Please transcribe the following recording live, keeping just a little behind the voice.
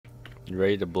You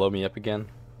ready to blow me up again?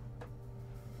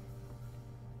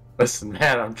 Listen,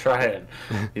 man, I'm trying.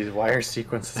 These wire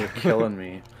sequences are killing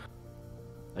me.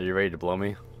 Are you ready to blow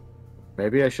me?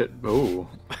 Maybe I should. Ooh.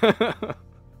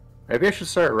 Maybe I should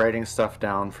start writing stuff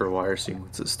down for wire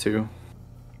sequences too.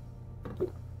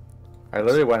 I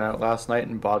literally went out last night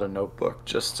and bought a notebook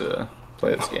just to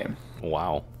play this game.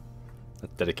 Wow.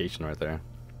 That's dedication right there.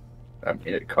 I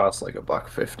mean, it costs like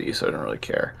 $1.50, so I don't really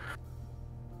care.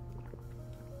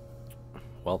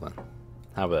 Well then.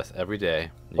 How about this? Every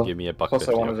day, you Plus- give me $1.50, Plus,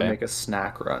 I wanted okay? to make a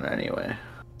snack run anyway.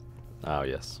 Oh,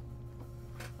 yes.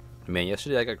 Man,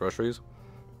 yesterday I got groceries,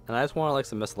 and I just wanted like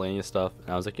some miscellaneous stuff, and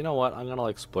I was like, you know what? I'm gonna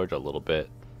like splurge a little bit.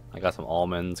 I got some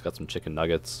almonds, got some chicken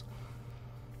nuggets.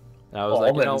 And I was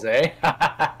Almonds, like,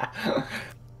 eh?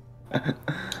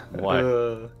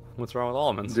 What? What's wrong with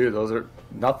almonds? Dude, those are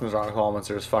nothing's wrong with almonds.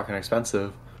 They're just fucking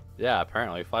expensive. Yeah,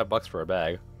 apparently $5 for a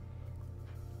bag.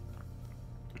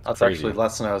 That's crazy. actually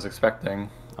less than I was expecting.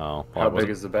 Oh, well, How it big wasn't-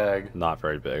 is the bag? Not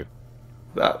very big.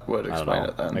 That would I don't explain know.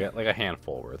 it then. Like a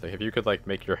handful worth. Like if you could like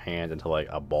make your hand into like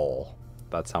a bowl,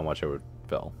 that's how much it would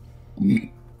fill.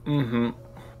 Mm-hmm.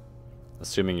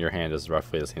 Assuming your hand is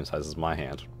roughly the same size as my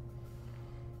hand.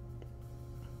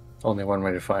 Only one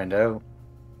way to find out.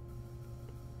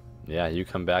 Yeah, you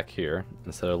come back here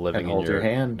instead of living in hold your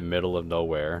hand. middle of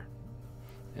nowhere.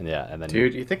 And yeah, and then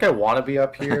Dude, you think I want to be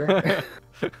up here?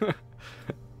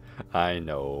 I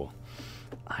know.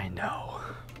 I know.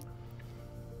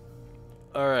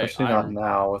 Alright. Especially not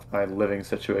now with my living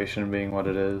situation being what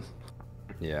it is.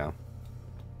 Yeah.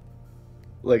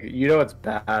 Like, you know it's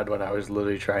bad when I was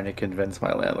literally trying to convince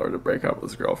my landlord to break up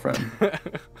with his girlfriend.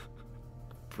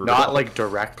 Not like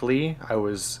directly, I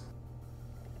was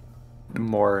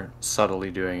more subtly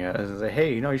doing it. I was like,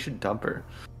 hey, you know, you should dump her.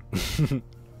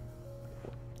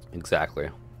 Exactly.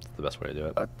 That's the best way to do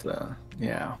it. But,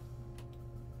 yeah.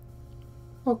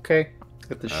 Okay.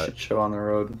 Get this shit show on the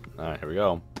road. Alright, here we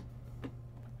go.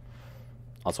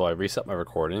 Also, I reset my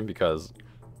recording because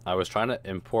I was trying to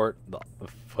import the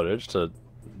footage to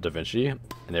DaVinci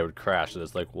and it would crash.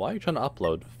 It's like, why are you trying to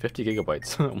upload 50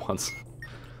 gigabytes at once?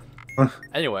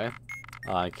 Anyway,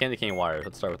 Candy Cane wires.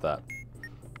 Let's start with that.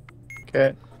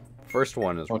 Okay. First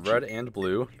one is What's red and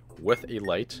blue with a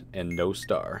light and no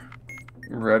star.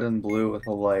 Red and blue with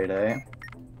a light, eh?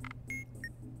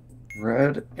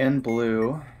 Red and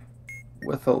blue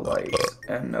with a light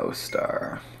and no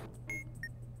star.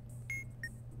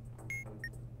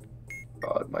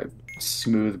 God, my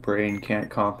smooth brain can't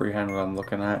comprehend what I'm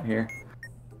looking at here.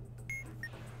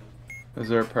 Is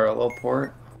there a parallel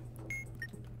port?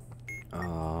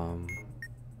 I'm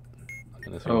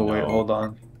gonna say Oh, wait, no. hold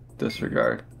on.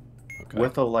 Disregard. Okay.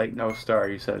 With a light, no star,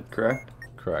 you said, correct?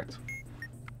 Correct.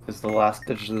 Is the last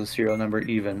digit of the serial number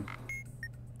even?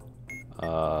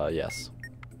 Yes.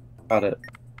 Got it.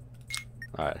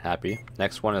 Alright, happy.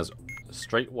 Next one is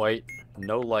straight white,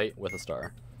 no light with a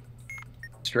star.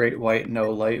 Straight white,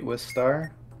 no light with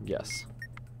star. Yes.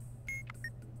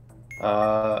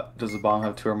 Does the bomb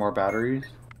have 2 or more batteries?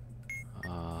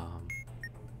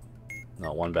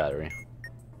 No, one battery.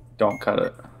 Don't cut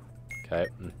it. Okay.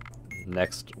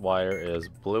 Next wire is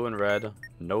blue and red,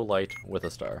 no light with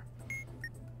a star.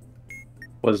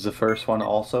 Was the first one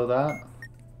also that?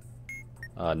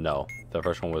 No. The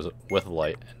first one was with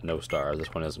light and no star.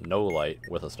 This one is no light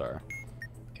with a star.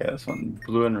 Okay, this one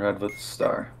blue and red with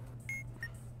star.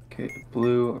 Okay,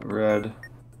 blue, red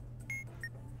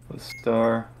with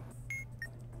star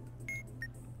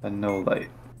and no light.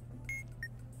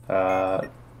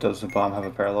 Does the bomb have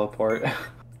a parallel port?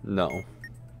 No.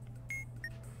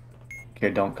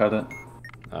 Okay, don't cut it.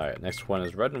 Alright, next one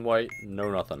is red and white, no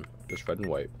nothing. Just red and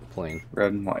white, plain.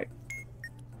 Red and white.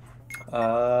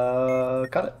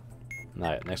 Cut it.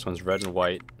 Alright, next one's red and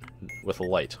white with a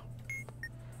light.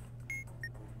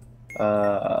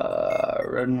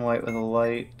 Red and white with a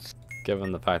light.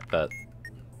 Given the fact that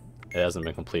it hasn't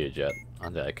been completed yet,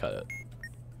 I cut it.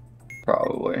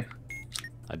 Probably.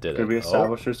 I did Could it. we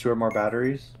establish there's 2 or more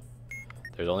batteries?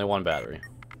 There's only one battery.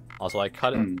 Also, I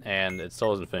cut it, and it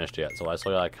still isn't finished yet, so I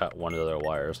still gotta cut one of the other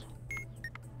wires.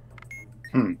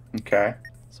 Okay.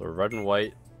 So red and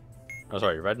white, oh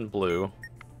sorry, red and blue,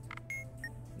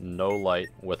 no light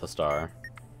with a star.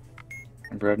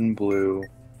 Red and blue,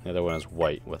 The other one is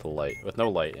white with a light, with no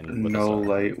light and with a no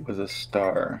star. light with a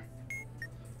star.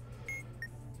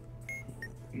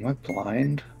 Am I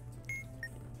blind?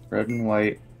 Red and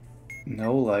white,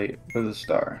 no light with a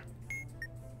star.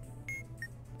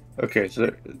 Okay,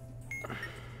 so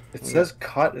it says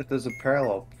cut if there's a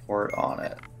parallel port on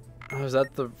it. Oh, is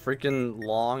that the freaking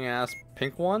long ass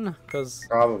pink one? Cause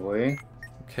Probably.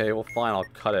 okay, well fine, I'll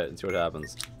cut it and see what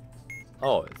happens.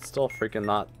 Oh, it's still freaking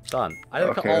not done. I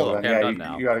didn't cut Okay, all well of them. then, Okay, I'm yeah,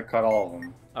 done now. you gotta cut all of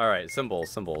them. Alright,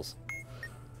 symbols.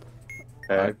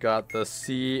 Okay. I've got the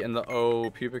C and the O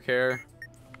pubic hair.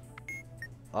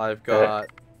 I've got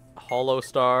hollow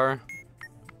star,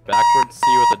 backward C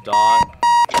with a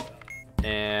dot,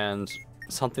 and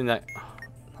something that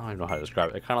I don't even know how to describe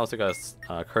it. It kind of looks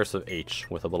like a cursive H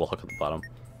with a little hook at the bottom.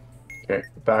 Okay,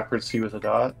 backwards C with a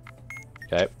dot.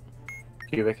 Okay.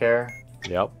 Pubic hair.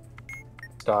 Yep.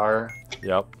 Star.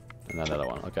 Yep. And then another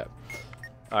one. Okay.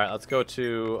 All right. Let's go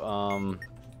to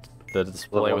the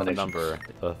display with the number,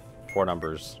 the 4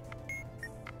 numbers.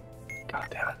 God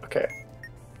damn it. Okay.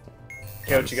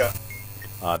 Okay, what you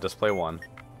got? Display 1.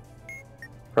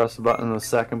 Press the button in the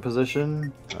second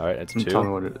position. All right. It's Tell me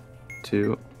 2. what it.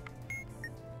 2.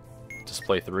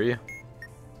 Display 3.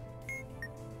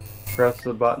 Press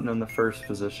the button in the first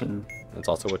position. It's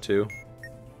also a 2.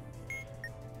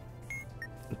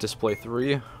 Display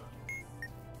 3.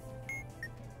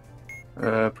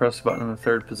 Press the button in the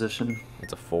third position.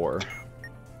 It's a 4.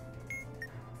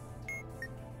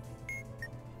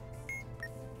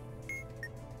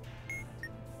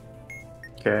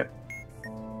 Okay.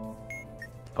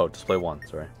 Oh, display 1.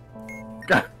 Sorry.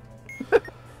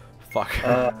 Fuck.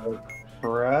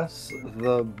 Press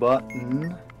the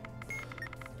button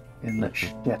in the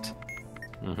shit.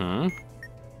 Mm-hmm.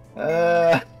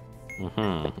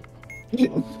 Mm-hmm.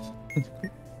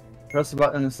 Press the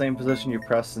button in the same position you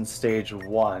pressed in stage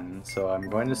 1, so I'm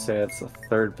going to say it's the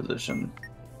third position.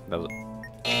 That was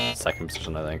second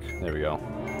position, I think. There we go.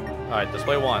 Alright,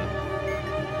 display 1.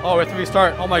 Oh, we have to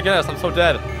restart. Oh my goodness, I'm so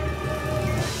dead.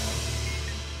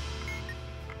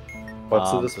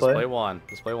 What's the display? Display 1.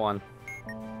 Display 1.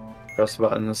 Press the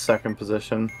button in the second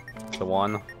position. It's a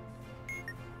 1.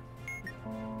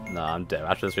 Nah, I'm dead.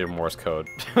 After this, we have Morse code.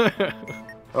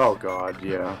 Oh god,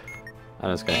 yeah.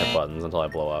 I'm just gonna hit buttons until I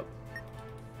blow up.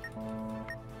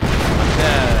 I'm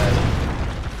dead.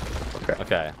 Okay.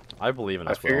 Okay, I believe in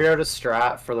I us, figured Will. out a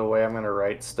strat for the way I'm gonna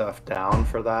write stuff down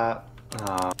for that.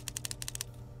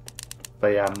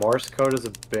 But yeah, Morse code is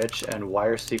a bitch, and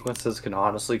wire sequences can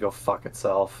honestly go fuck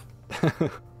itself.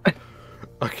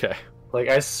 Okay. Like,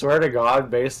 I swear to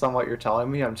God, based on what you're telling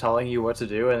me, I'm telling you what to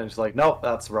do, and it's like, nope,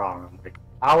 that's wrong. I'm like,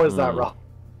 how is that wrong?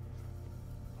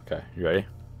 Okay, you ready?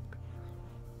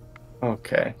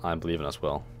 Okay. I believe in us,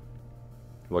 Will.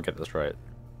 We'll get this right.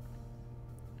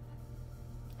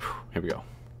 Here we go.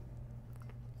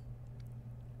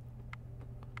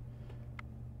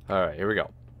 Alright, here we go.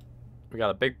 We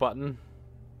got a big button.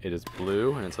 It is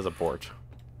blue, and it says abort.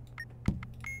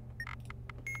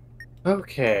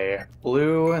 Okay.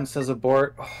 Blue and says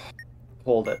abort.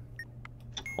 Hold it.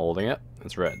 Holding it,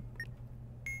 it's red.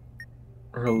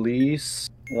 Release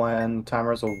when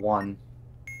timer's a 1.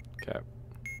 Okay.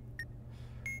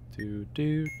 Do.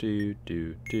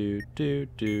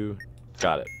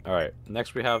 Got it. Alright,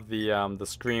 next we have the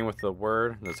screen with the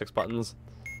word, the 6 buttons.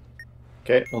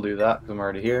 Okay, we'll do that, because I'm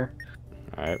already here.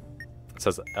 Alright. It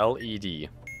says LED.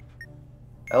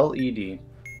 LED.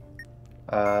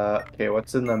 Okay,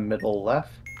 what's in the middle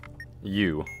left?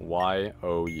 U.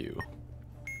 Y-O-U.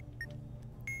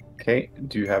 Okay,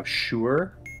 do you have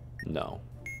sure? No.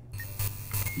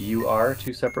 You are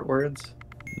 2 separate words?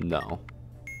 No.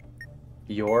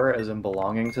 Your as in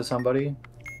belonging to somebody?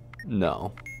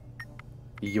 No.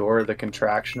 You're the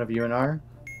contraction of UNR?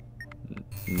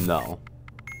 No.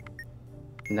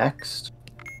 Next?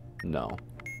 No.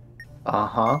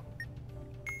 Uh-huh.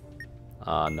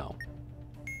 No.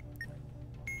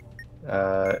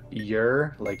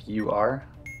 You're, like you are?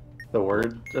 The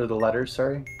word, or the letters,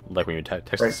 sorry? Like when you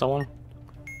text Right. someone?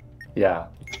 Yeah.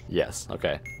 Yes.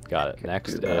 Okay. Got it. Okay,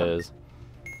 Next do that. is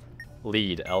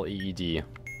lead. L-E-E-D.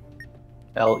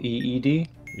 L-E-E-D?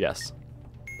 Yes.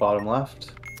 Bottom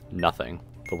left? Nothing.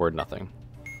 The word nothing.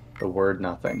 The word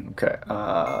nothing. Okay.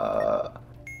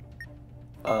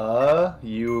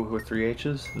 You with 3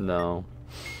 H's? No.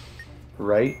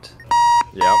 Right?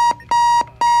 Yep.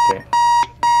 Okay.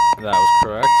 That was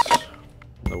correct.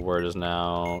 The word is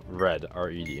now red.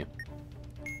 R-E-D.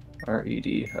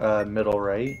 R-E-D. Middle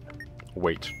right?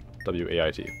 Wait.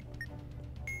 W-A-I-T.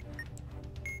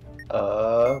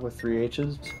 With 3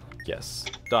 H's? Yes.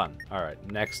 Done. Alright.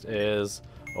 Next is...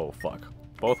 Oh, fuck.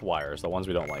 Both wires. The ones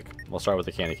we don't like. We'll start with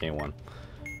the candy cane one.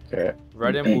 Okay.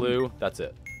 Red and blue. That's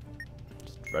it.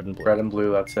 Just red and blue. Red and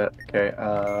blue, that's it. Okay.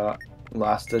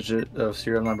 Last digit of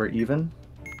serial number even?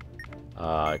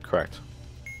 Correct.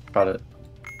 Got it.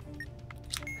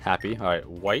 Happy. Alright.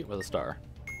 White with a star.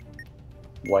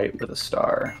 White with a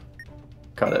star.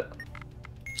 Got it.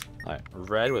 Alright.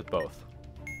 Red with both.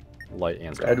 Light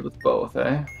and star. Red with both,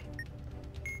 eh?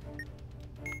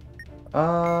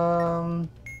 Does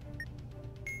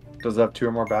it have 2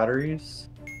 or more batteries?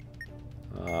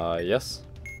 Yes.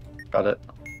 Got it.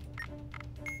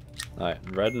 Alright,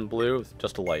 red and blue,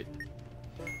 just a light.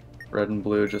 Red and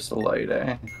blue, just a light,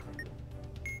 eh?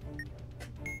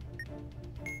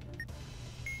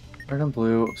 Red and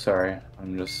blue. Sorry,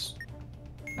 I'm just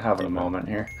having a moment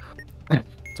here.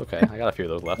 It's okay, I got a few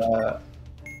of those left.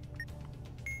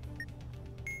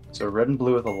 So red and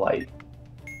blue with a light.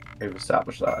 We've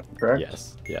established that, correct?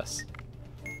 Yes, yes,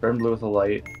 Red and blue with a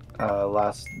light.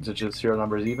 Last digit serial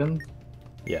number is even.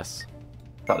 yes.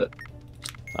 Got it.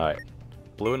 Alright,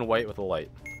 blue and white with a light.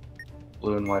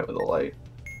 Blue and white with a light.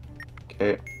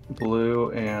 Okay,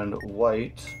 blue and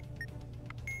white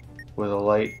with a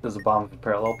light. Does the bomb have a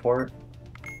parallel port?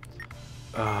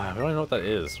 I don't even know what that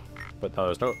is. But no,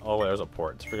 there's no. Oh, wait, there's a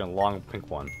port. It's a freaking long pink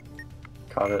one.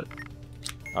 Got it.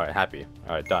 Alright, happy.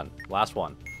 Alright, done. Last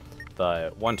one.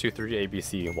 The 1, 2, 3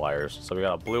 ABC wires. So we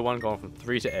got a blue one going from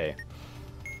 3 to A.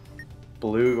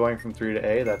 Blue going from 3 to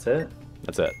A, that's it?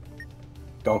 That's it.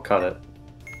 Don't cut it.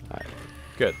 Alright.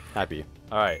 Good. Happy.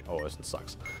 Alright. Oh, this one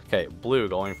sucks. Okay, blue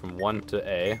going from 1 to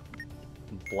A.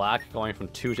 Black going from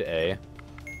 2 to A.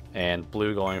 And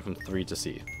blue going from 3 to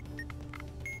C.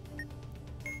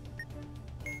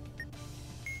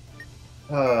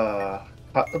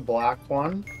 Cut the black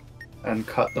one and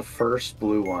cut the first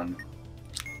blue one.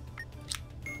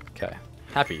 Okay.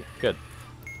 Happy. Good.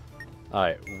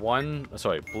 Alright,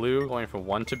 blue going from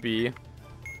 1 to B,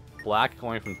 black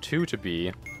going from 2 to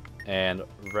B, and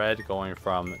red going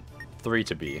from 3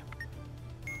 to B.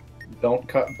 Don't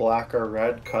cut black or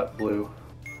red, cut blue.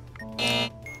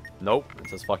 Nope, it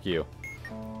says fuck you.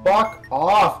 Fuck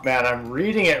off, man. I'm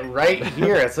reading it right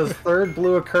here. It says third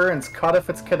blue occurrence, cut if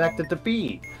it's connected to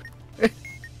B.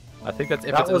 I think that's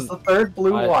if that it's was the third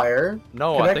blue wire.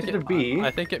 No, connected to B.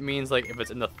 I think it means like if it's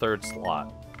in the third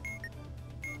slot.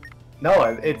 No,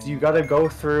 it's you gotta go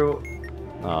through.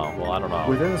 Oh, well, I don't know.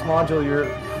 Within this module, you're.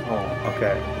 Oh,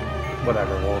 okay.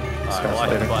 Whatever, we'll discuss well, I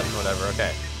hit later. the button, whatever.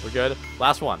 Okay, we're good.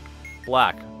 Last one.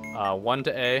 Black. 1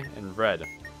 to A, and red.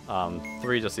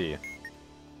 3 to C.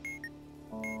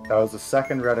 That was the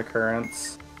second red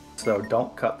occurrence, so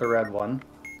don't cut the red one.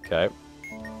 Okay.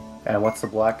 And what's the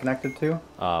black connected to?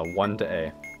 1 to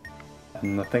A.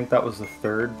 And I think that was the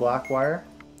third black wire.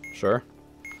 Sure.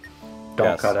 Don't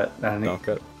Yes. cut it. Don't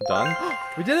cut. Done.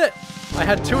 We did it! I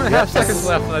had 2.5 seconds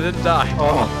left and I didn't die.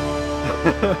 Oh.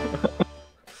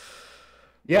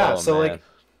 Yeah, Oh, so man. like,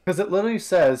 because it literally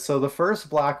says, so the first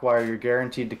black wire you're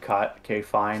guaranteed to cut. Okay,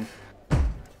 fine.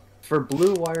 For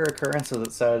blue wire occurrences,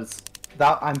 it says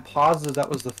that I'm positive that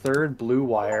was the third blue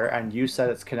wire, and you said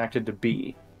it's connected to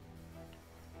B.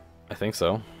 I think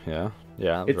so. Yeah.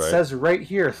 Yeah, that's It right. says right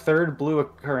here, third blue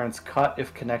occurrence cut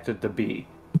if connected to B.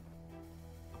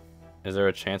 Is there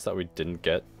a chance that we didn't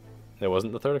get... It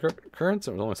wasn't the third occurrence?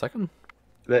 It was only second?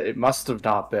 That it must have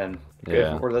not been.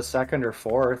 Yeah. Or the second or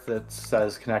fourth, it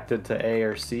says connected to A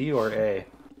or C or A.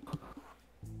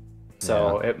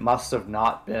 So it must have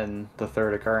not been the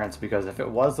third occurrence, because if it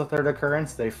was the third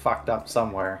occurrence, they fucked up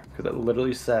somewhere. Because it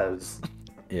literally says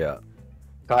Yeah.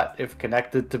 cut if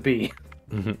connected to B.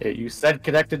 You said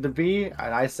connected to B,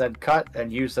 and I said cut,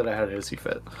 and you said I had a hissy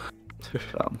fit.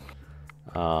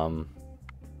 So.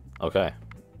 Okay.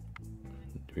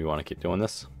 Do we want to keep doing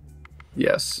this?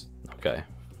 Yes. Okay.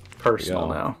 Personal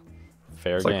go. now.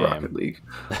 Fair It's game. like Rocket League.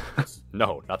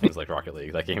 No, nothing's like Rocket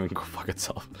League. That game can go fuck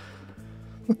itself.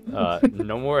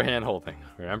 No more hand holding.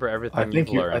 Remember everything you've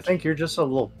learned. I think you're just a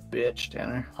little bitch,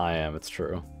 Tanner. I am, it's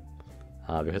true.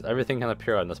 Because everything can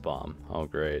appear on this bomb. Oh,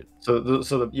 great. So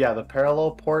the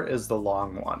parallel port is the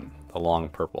long one. The long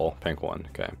purple, pink one.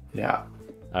 Okay. Yeah.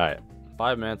 Alright.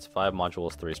 5 minutes, 5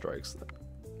 modules, 3 strikes.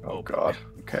 Oh god.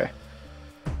 Okay.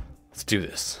 Let's do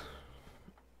this.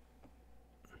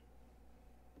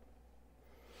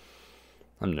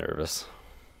 I'm nervous.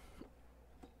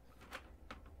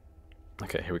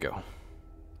 Okay, here we go.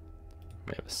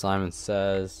 We have Simon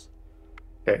Says.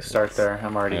 Okay, start there.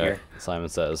 I'm already here. Simon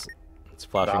Says. It's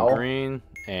flashing Vowel? green,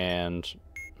 and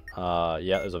yeah,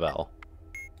 there's a vowel.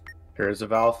 Here's a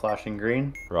vowel flashing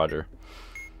green. Roger.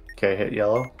 Okay, hit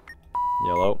yellow.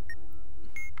 Yellow.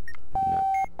 No.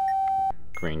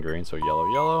 Green, green, so yellow,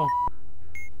 yellow.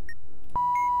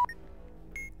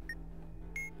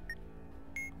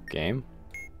 Game.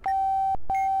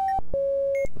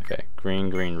 Okay, green,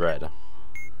 green, red.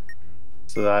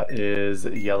 So that is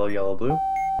yellow, yellow, blue.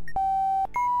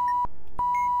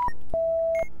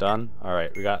 Done. All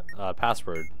right, we got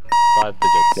password. 5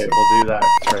 digits. Okay, we'll do that.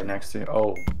 It's right next to you.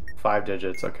 Oh, 5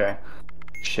 digits. Okay.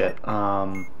 Shit.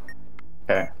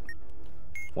 Okay.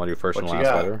 Want to do first and What you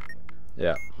last got? letter?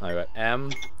 Yeah. I got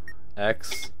M,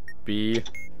 X, B,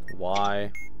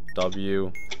 Y,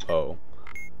 W, O.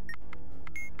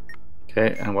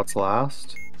 Okay, and what's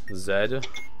last? Z,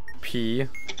 P,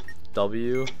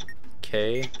 W,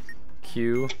 K,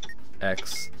 Q,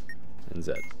 X, and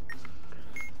Z.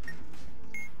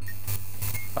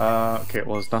 Okay,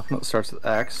 well, there's nothing that starts with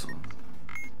X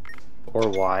or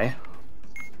Y.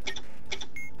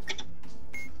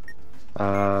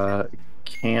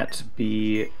 Can't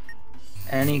be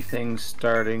anything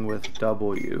starting with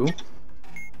W.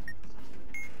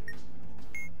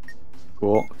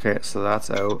 Cool. Okay, so that's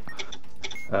out.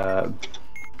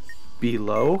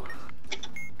 Below.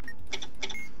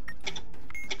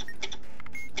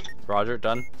 Roger,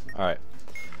 done? Alright.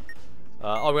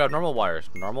 Oh, we have normal wires.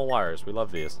 Normal wires. We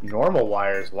love these. Normal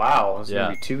wires. Wow, this is Yeah.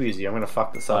 gonna be too easy. I'm gonna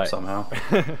fuck this up Alright.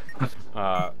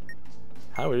 somehow.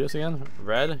 How do we do this again?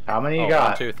 Red? How many you Oh, got?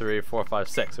 1, 2, 3, 4, 5,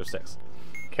 6. There's 6.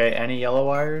 Okay, any yellow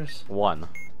wires? 1.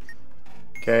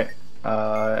 Okay.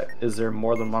 Is there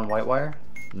more than one white wire?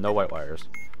 No white wires.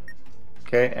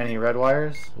 Okay, any red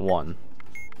wires? 1.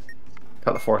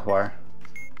 Cut the fourth wire.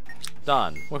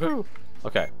 Done. Woohoo!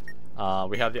 Okay.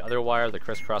 We have the other wire, the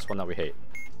crisscross one that we hate.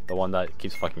 The one that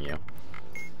keeps fucking you.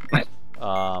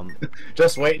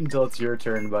 Just wait until it's your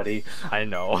turn, buddy. I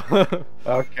know.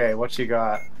 Okay, what you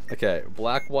got? Okay,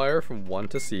 black wire from 1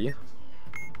 to C.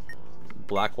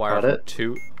 Black wire Got from it.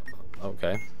 2.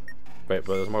 Okay. Wait,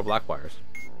 but there's more black wires.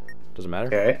 Does it matter?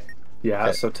 Okay. Yeah,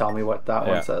 Okay. so tell me what that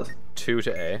Yeah. one says. 2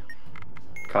 to A.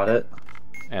 Cut it.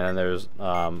 And then there's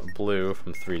blue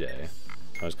from 3 to A.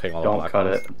 I'm just cutting all the Don't black cut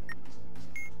ones. it.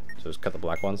 So just cut the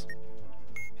black ones.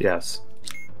 Yes.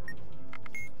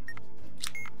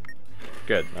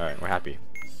 Good. Alright, we're happy.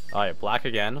 Alright, black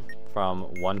again from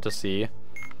 1 to C.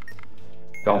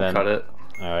 Don't then- cut it.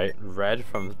 Alright, red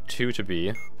from 2 to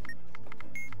B.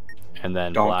 And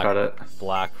then Don't black, cut it.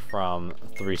 black from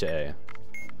 3 to A.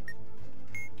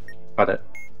 Cut it.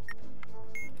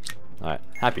 Alright,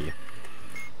 happy.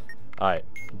 Alright,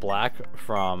 black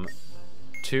from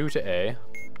 2 to A.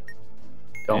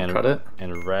 Don't and, cut it.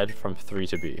 And red from 3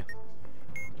 to B.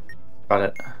 Cut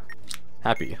it.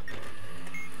 Happy.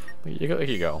 Here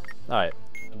you go. Alright,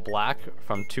 black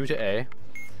from 2 to A.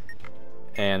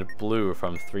 And blue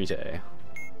from 3 to A.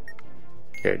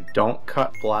 Okay, don't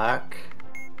cut black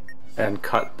and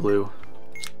cut blue.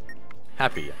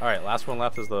 Happy. Alright, last one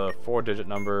left is the 4-digit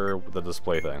number with the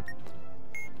display thing.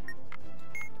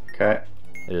 Okay.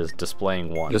 It is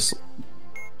displaying 1. Just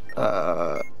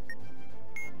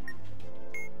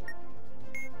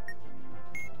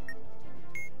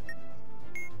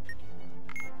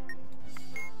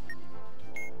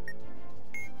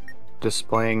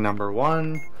displaying number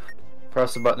 1.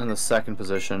 Press the button in the second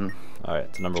position. Alright,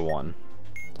 it's number 1.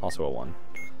 Also a 1.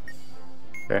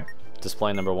 Okay.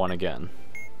 Displaying number 1 again.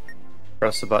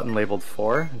 Press the button labeled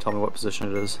 4 and tell me what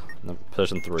position it is.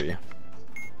 Position 3.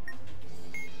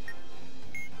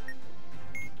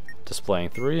 Displaying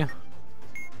 3.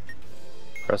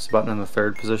 Press the button in the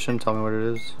third position, tell me what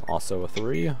it is. Also a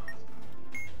 3.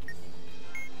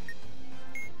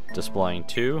 Displaying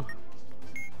 2.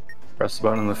 Press the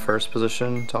button in the first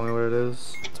position, tell me what it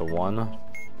is. It's a 1.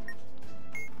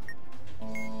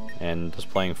 And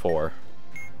displaying 4.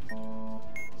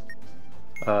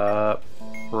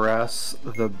 Press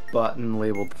the button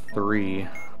labeled 3.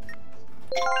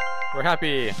 We're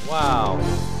happy! Wow!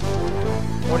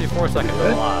 44 seconds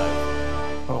Good. alive.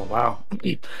 Oh wow.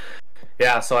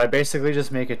 Yeah, so I basically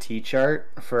just make a T-chart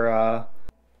for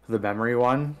the memory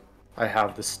one. I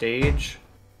have the stage,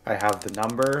 I have the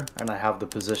number, and I have the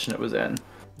position it was in.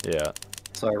 Yeah.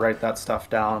 So I write that stuff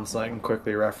down so I can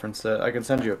quickly reference it. I can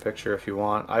send you a picture if you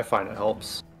want. I find it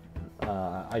helps.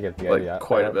 I get the Like, idea.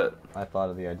 quite a bit. I thought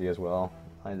of the idea as well.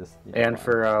 I just... And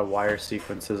for wire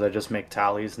sequences, I just make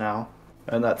tallies now.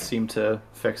 And that seemed to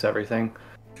fix everything.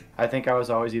 I think I was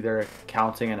always either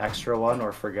counting an extra one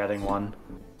or forgetting one.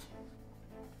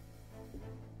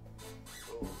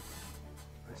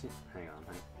 Hang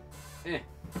on. I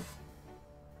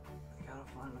gotta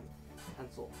find my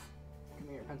pencil. Give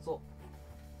me your pencil.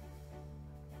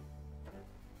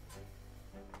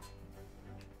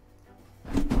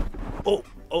 Oh,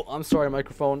 I'm sorry,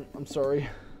 microphone. I'm sorry.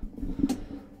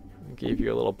 I gave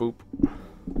you a little boop.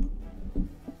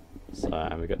 So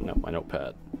I'm getting up my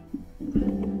notepad.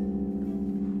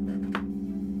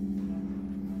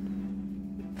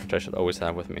 Which I should always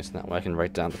have with me, so that way I can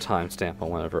write down the timestamp on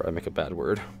whenever I make a bad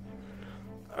word.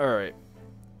 Alright.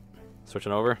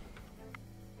 Switching over.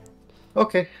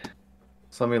 Okay.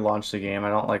 So let me launch the game. I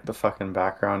don't like the fucking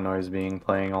background noise being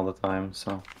playing all the time,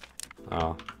 so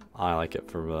Oh, I like it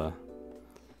for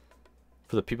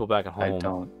the people back at home. I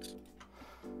don't.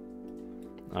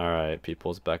 Alright,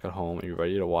 people's back at home. Are you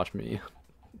ready to watch me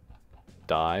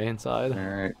die inside?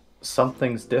 Alright.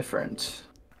 Something's different.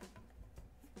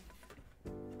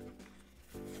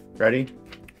 Ready?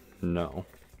 No.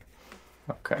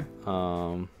 Okay.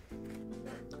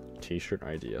 T-shirt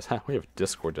ideas. We have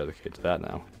Discord dedicated to that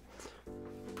now.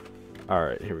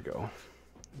 Alright, here we go.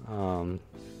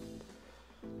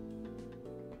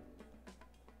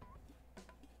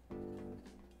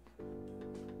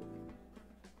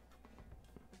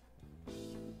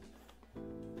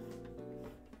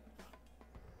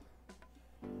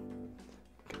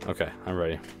 Okay, I'm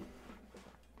ready.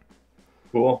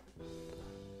 Cool.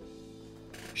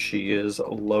 She is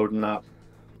loading up.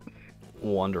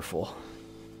 Wonderful.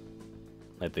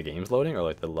 Like the game's loading or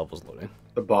like the level's loading?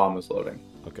 The bomb is loading.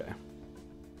 Okay.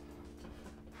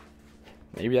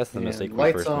 Maybe that's the mistake we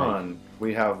lights first on. made.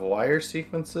 We have wire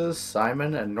sequences,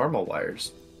 Simon, and normal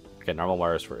wires. Okay, normal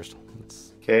wires first.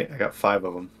 Okay, I got 5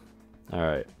 of them.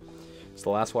 Alright. Is the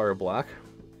last wire black?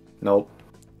 Nope.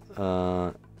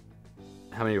 How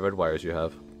many red wires do you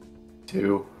have?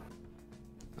 2.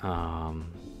 So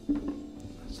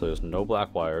there's no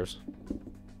black wires.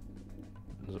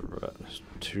 There's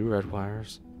 2 red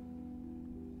wires.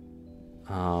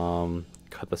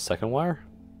 Cut the second wire?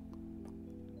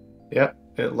 Yep,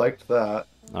 it liked that.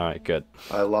 Alright, good.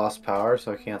 I lost power,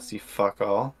 so I can't see fuck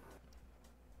all.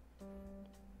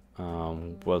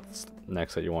 What's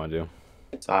next that you want to do?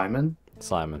 Simon?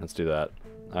 Simon, let's do that.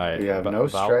 Alright. We have no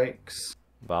strikes.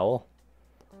 Vowel?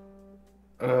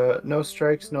 No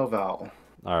strikes, no vowel.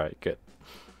 Alright, good.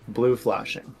 Blue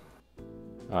flashing.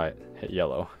 Alright, hit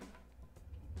yellow.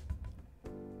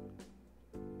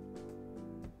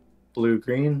 Blue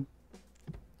green.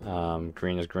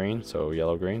 Green is green, so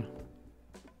yellow green.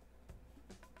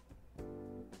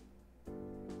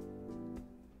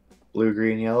 Blue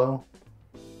green yellow.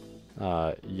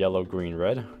 Yellow green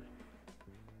red.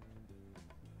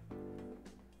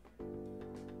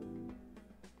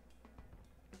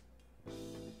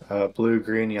 Blue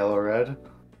green yellow red.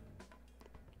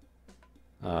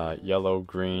 Yellow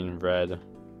green red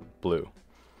blue.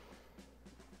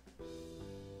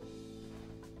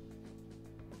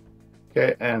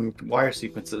 Okay, and wire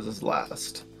sequences is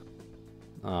last.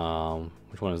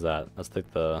 Which one is that? That's like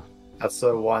the... That's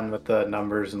the one with the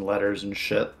numbers and letters and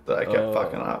shit that I kept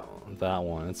fucking up. That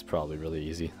one. It's probably really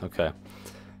easy. Okay.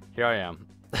 Here I am.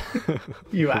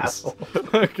 You asshole.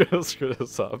 I'm gonna screw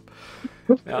this up.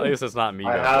 At least it's not me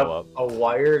I gonna have blow up. a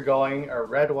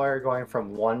red wire going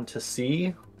from 1 to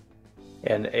C,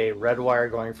 and a red wire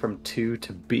going from 2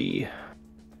 to B.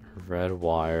 Red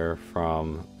wire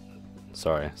from...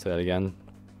 Sorry, say that again.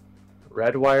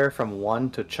 Red wire from 1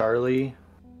 to Charlie.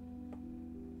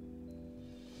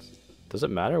 Does it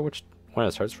matter which one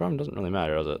it starts from? Doesn't really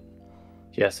matter, does it?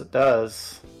 Yes, it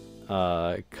does.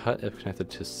 Cut if connected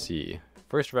to C.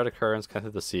 First red occurrence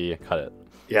connected to C, cut it.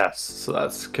 Yes, so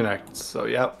that's connected. So,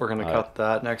 yep, we're going to cut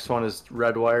that. Next one is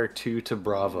red wire 2 to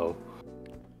Bravo.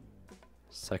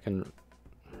 Second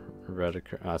red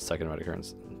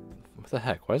occurrence. What the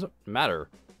heck? Why does it matter?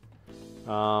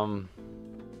 Don't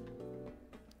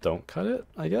cut it,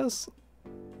 I guess?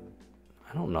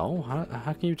 I don't know.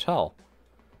 How can you tell?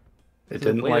 It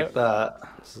didn't like that.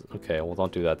 Okay, well,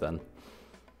 don't do that then.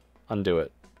 Undo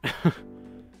it.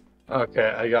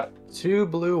 Okay, I got 2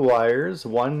 blue wires,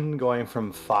 one going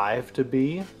from 5 to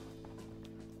B,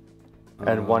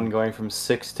 and one going from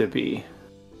 6 to B.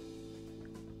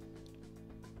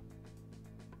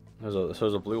 So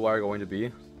there's a blue wire going to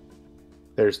B?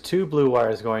 There's 2 blue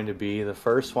wires going to B. The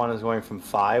first one is going from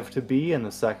 5 to B, and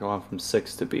the second one from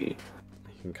 6 to B.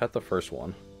 You can cut the first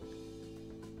one.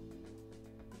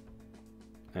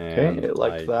 Okay, it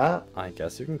liked that. I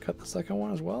guess you can cut the second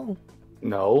one as well?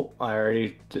 No, I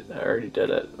already did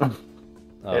it.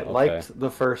 It liked the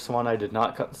first one. I did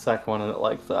not cut the second one, and it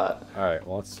liked that. All right,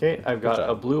 well, let's... Okay, I've got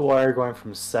a blue wire going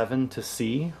from 7 to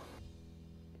C.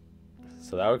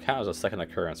 So that would count as a second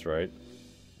occurrence, right?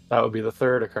 That would be the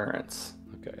third occurrence.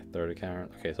 Okay, third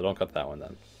occurrence. Okay, so don't cut that one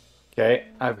then. Okay,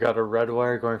 I've got a red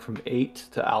wire going from 8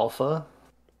 to Alpha.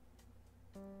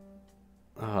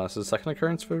 This is the second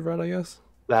occurrence for red, I guess?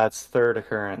 That's third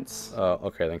occurrence. Oh,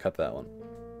 okay, then cut that one.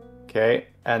 Okay,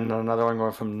 and another one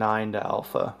going from 9 to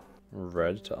Alpha.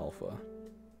 Red to Alpha.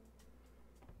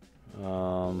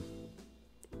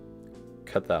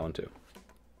 Cut that one too.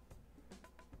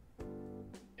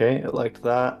 Okay, it liked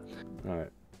that. Alright.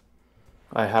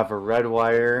 I have a red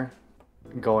wire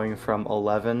going from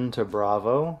 11 to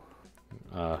Bravo.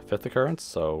 Fifth occurrence,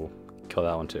 so kill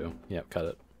that one too. Yep, cut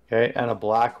it. Okay, and a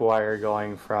black wire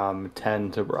going from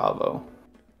 10 to Bravo.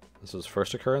 This is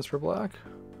first occurrence for black?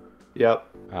 Yep.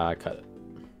 Cut it.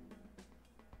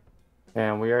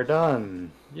 And we are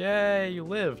done. Yay, you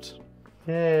lived.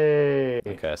 Yay.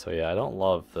 Okay, so yeah, I don't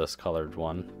love this colored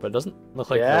one, but it doesn't look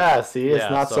like Yeah, see, it's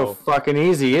not so fucking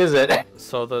easy, is it?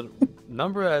 So the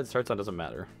number that it starts on doesn't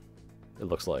matter. It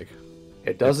looks like.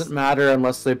 It doesn't matter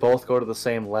unless they both go to the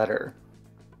same letter.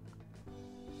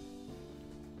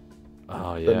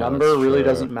 Oh yeah. The number really true.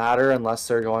 doesn't matter unless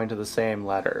they're going to the same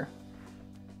letter.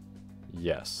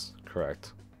 Yes,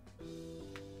 correct.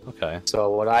 Okay.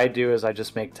 So what I do is I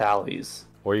just make tallies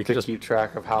Or you could to just keep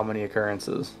track of how many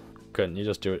occurrences. couldn't you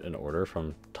just do it in order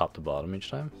from top to bottom each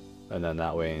time, and then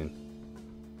that way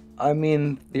I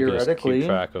mean, you could just theoretically, keep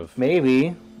track of.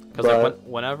 maybe. Because like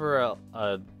whenever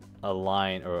a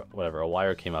line or whatever a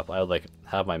wire came up, I would like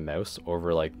have my mouse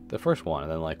over like the first one,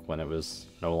 and then like when it was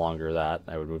no longer that,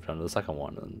 I would move on to the second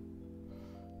one, and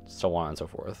so on and so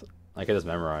forth. I could just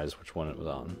memorize which one it was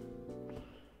on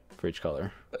for each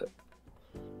color.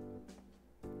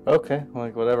 Okay,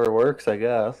 like whatever works, I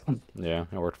guess. Yeah,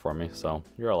 it worked for me. So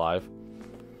you're alive.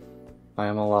 I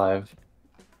am alive.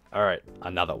 All right,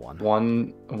 another one.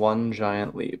 One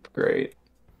giant leap. Great.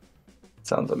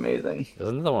 Sounds amazing.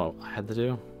 Isn't that the one I had to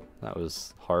do? That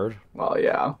was hard. Well,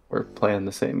 yeah, we're playing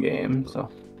the same game, so.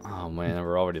 Oh man,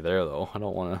 we're already there though. I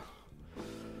don't want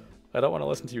to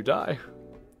listen to you die.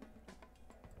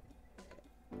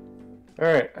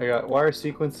 Alright, I got wire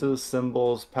sequences,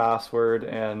 symbols, password,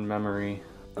 and memory.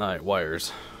 Alright,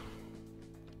 wires.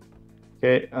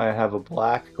 Okay, I have a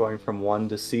black going from 1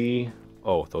 to C.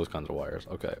 Oh, those kinds of wires.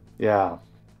 Okay. Yeah.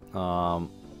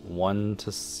 1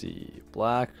 to C.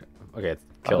 Black. Okay,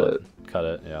 kill it. Cut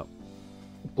it, yeah.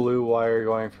 Blue wire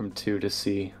going from 2 to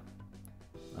C.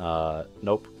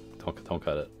 Nope. Don't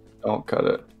cut it. Don't cut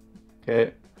it.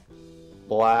 Okay.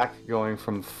 Black going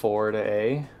from 4 to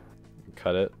A.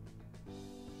 Cut it.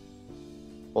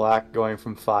 Black going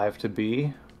from 5 to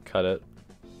B. Cut it.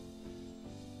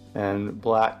 And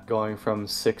black going from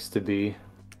 6 to B.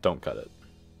 Don't cut it.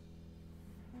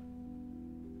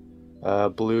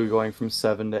 Blue going from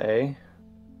 7 to A.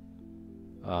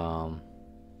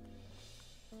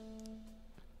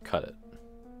 Cut it.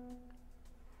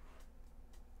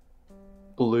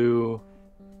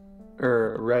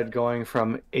 Red going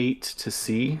from 8 to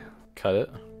C. Cut it.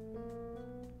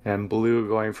 And blue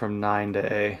going from 9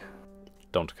 to A.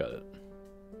 Don't cut it.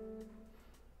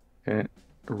 Okay.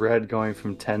 Red going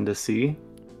from 10 to C.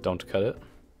 Don't cut it.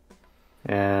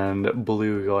 And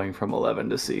blue going from 11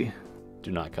 to C.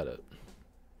 Do not cut it.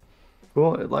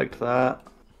 Cool, it liked that.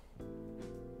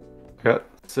 Got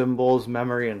symbols,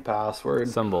 memory, and password.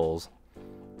 Symbols.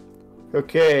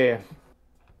 Okay.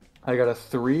 I got a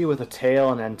 3 with a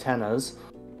tail and antennas.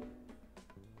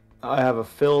 I have a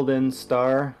filled in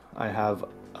star. I have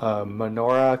a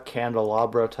menorah,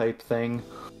 candelabra type thing.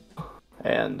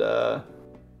 And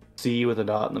C with a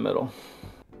dot in the middle.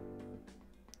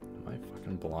 Am I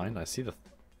fucking blind? I see the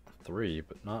 3,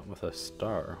 but not with a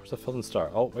star. Where's the filled in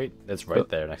star? Oh, wait. It's right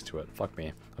there next to it. Fuck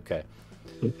me. Okay.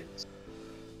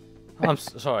 I'm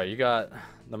sorry, you got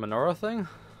the menorah thing?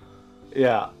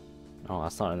 Yeah. Oh,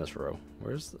 that's not in this row.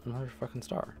 Where's another fucking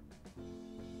star?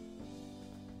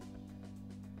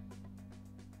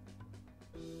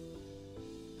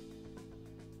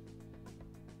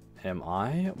 Am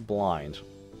I blind?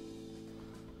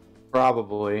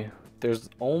 Probably. There's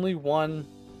only one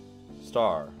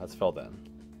star that's filled in.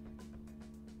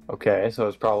 Okay, so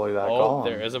it's probably that column.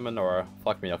 There is a menorah.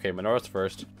 Fuck me. Okay, menorah's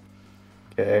first.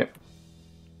 Okay.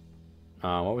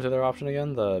 What was the other option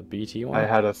again? The BT one? I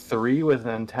had a 3 with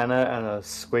an antenna and a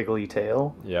squiggly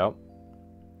tail. Yep.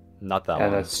 Not that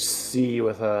and one. And a C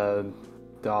with a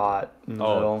dot in the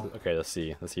middle. Okay, the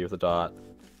C. The C with the dot.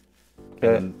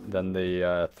 Okay. And then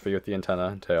the 3 with the antenna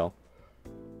and tail.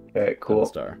 Okay, cool. And the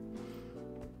star.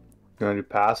 You want to do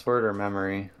password or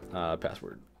memory?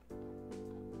 Password.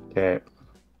 Okay.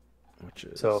 Which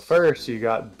is... So first you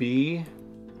got B,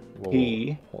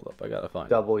 P, hold up, I gotta find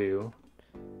W.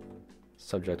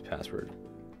 Subject password.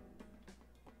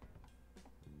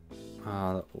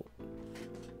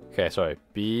 Okay, sorry.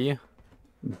 B,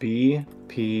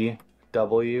 P,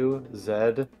 W,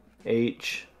 Z,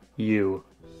 H, U.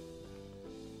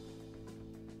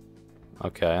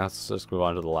 Okay, let's just move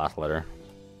on to the last letter.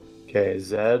 Okay,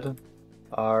 Z,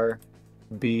 R,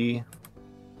 B,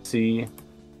 C,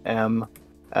 M,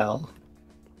 L.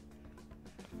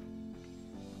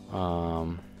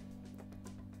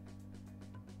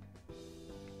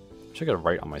 I gotta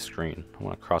write on my screen. I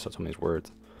want to cross out some of these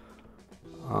words.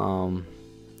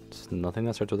 Just nothing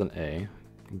that starts with an A.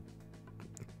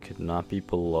 Could not be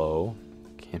below.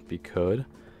 Can't be could.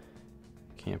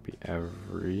 Can't be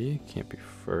every. Can't be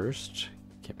first.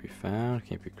 Can't be found.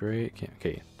 Can't be great. Can't.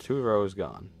 Okay, 2 rows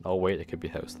gone. Oh wait, it could be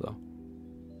house though.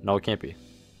 No, it can't be.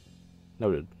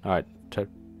 Noted. Alright.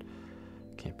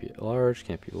 Can't be large,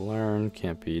 can't be learn,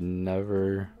 can't be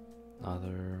never,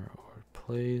 other, or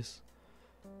place,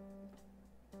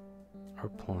 or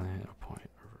plant, or point,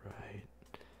 or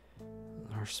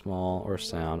right, or small, or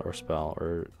sound, or spell,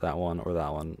 or that one, or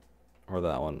that one, or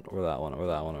that one, or that one, or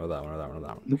that one, or that one, or that one, or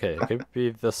that one. Okay, it could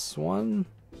be this one.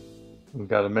 We've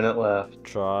got a minute left.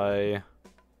 Try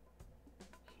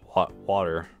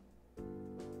water.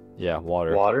 Yeah,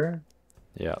 water. Water?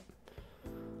 Yeah.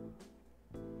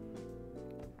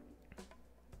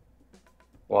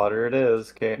 Water it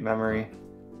is. Okay, memory.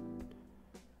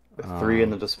 With 3 in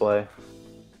the display.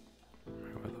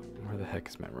 Where the heck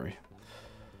is memory?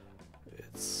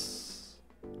 It's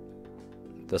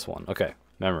this one. Okay,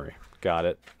 memory. Got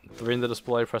it. 3 in the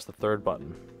display, press the 3rd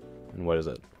button. And what is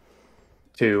it?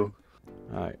 2.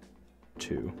 Alright.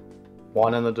 2.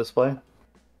 1 in the display.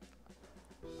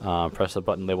 Press the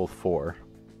button labeled 4.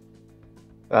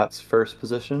 That's first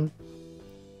position.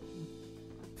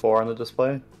 4 on the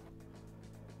display.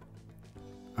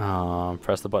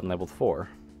 Press the button labeled 4.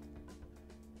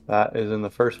 That is in the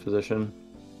first position.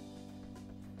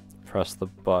 Press the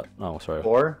button. Oh, sorry.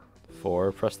 4.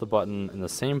 4. Press the button in the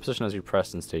same position as you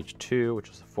pressed in stage 2, which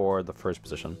is 4, the first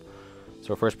position.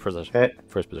 So first position. Okay.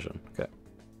 First position. Okay.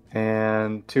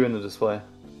 And 2 in the display.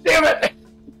 Damn it!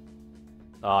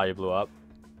 Ah, you blew up.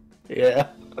 Yeah.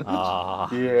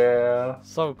 Ah, Yeah.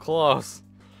 so close.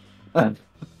 Man,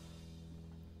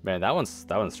 that one's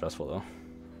stressful though.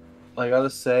 I gotta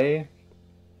say,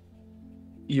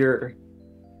 Your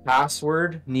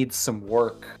password needs some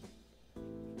work.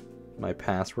 My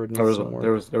password There needs was some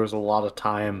work. there was a lot of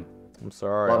time, I'm a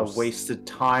sorry. lot of wasted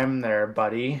time there,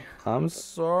 buddy. I'm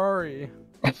sorry.